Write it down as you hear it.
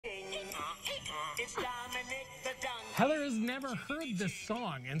Heather has never heard this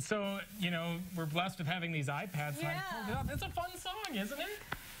song, and so, you know, we're blessed with having these iPads. So I pulled it up. It's a fun song, isn't it?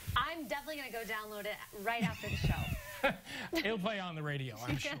 I'm definitely going to go download it right after the show. It'll play on the radio,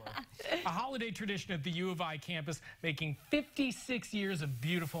 I'm sure. A holiday tradition at the U of I campus, making 56 years of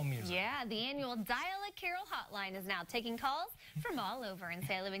beautiful music. Yeah, the annual Dial a Carol hotline is now taking calls from all over, and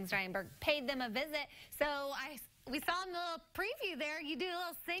St. Living's Ryan Burk paid them a visit. So we saw in the preview there, you do a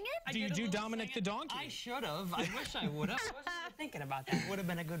little singing? Do you do Dominic the Donkey? I should have. I wish I would have. I wasn't even thinking about that. Would have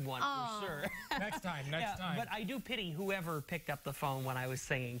been a good one for sure. Next time. But I do pity whoever picked up the phone when I was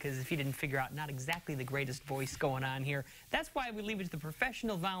singing, because if you didn't figure out not exactly the greatest voice going on here, that's why we leave it to the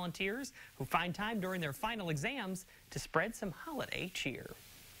professional volunteers who find time during their final exams to spread some holiday cheer.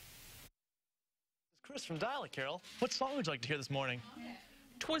 Chris from Dial a Carol. What song would you like to hear this morning?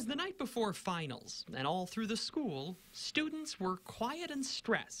 'Twas the night before finals, and all through the school, students were quiet and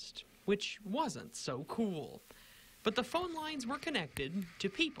stressed, which wasn't so cool. But the phone lines were connected to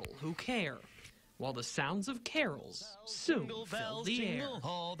people who care, while the sounds of carols soon filled the air. Jingle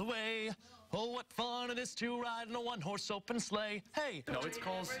all the way. Oh, what fun it is to ride in a one-horse open sleigh. Hey! No, it's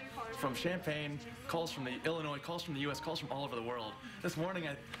calls from Champaign, calls from the Illinois, calls from the U.S., calls from all over the world. This morning,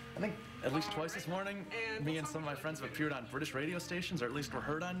 I think at least twice this morning, me and some of my friends have appeared on British radio stations, or at least were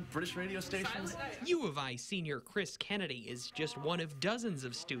heard on British radio stations. U of I senior Chris Kennedy is just one of dozens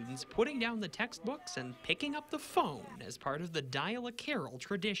of students putting down the textbooks and picking up the phone as part of the Dial a Carol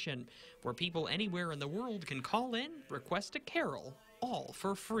tradition, where people anywhere in the world can call in, request a carol, all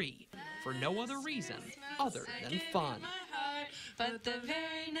for free, for no other reason other than fun. But the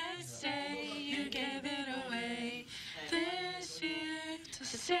very next day you gave it away. This year, to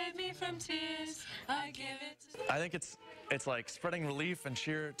save me from tears, I give it to... I think it's like spreading relief and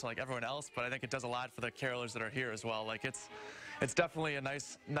cheer to like everyone else, but I think it does a lot for the carolers that are here as well. Like it's definitely a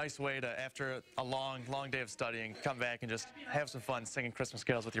nice way to, after a long day of studying, come back and just have some fun singing Christmas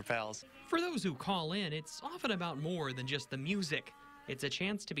carols with your pals. For those who call in, it's often about more than just the music. It's a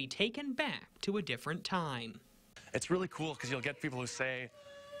chance to be taken back to a different time. It's really cool because you'll get people who say,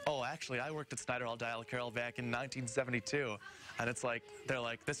 oh, actually, I worked at Snyder Hall Dial a Carol back in 1972. And it's like, they're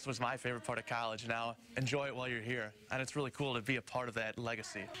like, this was my favorite part of college. Now, enjoy it while you're here. And it's really cool to be a part of that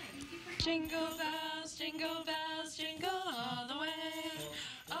legacy. Jingle bells, jingle all the way.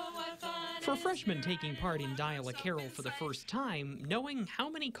 Oh, what fun. For freshmen taking part in Dial a Carol for the first time, knowing how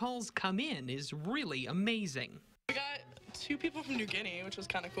many calls come in is really amazing. We got 2 people from New Guinea, which was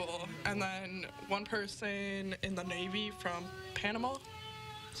kind of cool, and then 1 person in the Navy from Panama.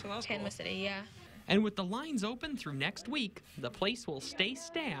 So that was Panama cool. City, yeah. And with the lines open through next week, the place will stay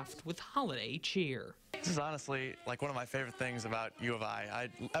staffed with holiday cheer. This is honestly like one of my favorite things about U of I.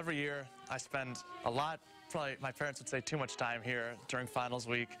 Every year I spend a lot, probably my parents would say too much time here during finals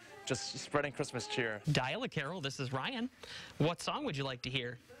week, just spreading Christmas cheer. Dial a Carol, this is Ryan. What song would you like to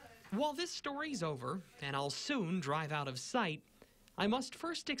hear? While this story's over, and I'll soon drive out of sight, I must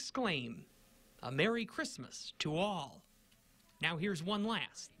first exclaim, a Merry Christmas to all. Now here's one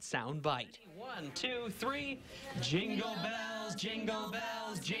last sound bite. 1, 2, 3. Jingle bells, jingle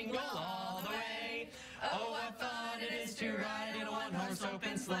all the way. Oh, what fun it is to ride in a one-horse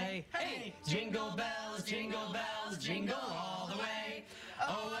open sleigh. Hey! Jingle bells, jingle all the way.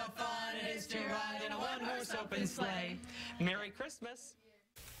 Oh, what fun it is to ride in a one-horse open sleigh. Merry Christmas.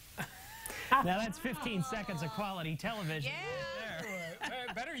 Now that's 15 seconds of quality television.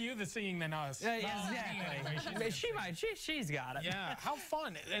 Better you the singing than us. Exactly. She's got it. Yeah, how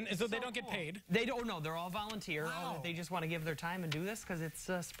fun. And so they don't get paid? They don't know. They're all volunteer. Wow. They just want to give their time and do this because it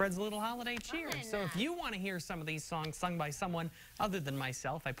spreads a little holiday cheer. So if you want to hear some of these songs sung by someone other than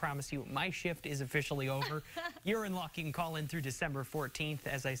myself, I promise you my shift is officially over. You're in luck. You can call in through December 14th.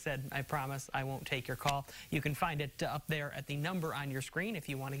 As I said, I promise I won't take your call. You can find it up there at the number on your screen if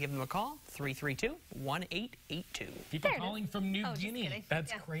you want to give them a call, 332-1882. People calling from New Guinea.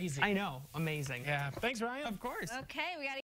 That's crazy. I know. Amazing. Yeah. Thanks, Ryan. Of course. Okay, we got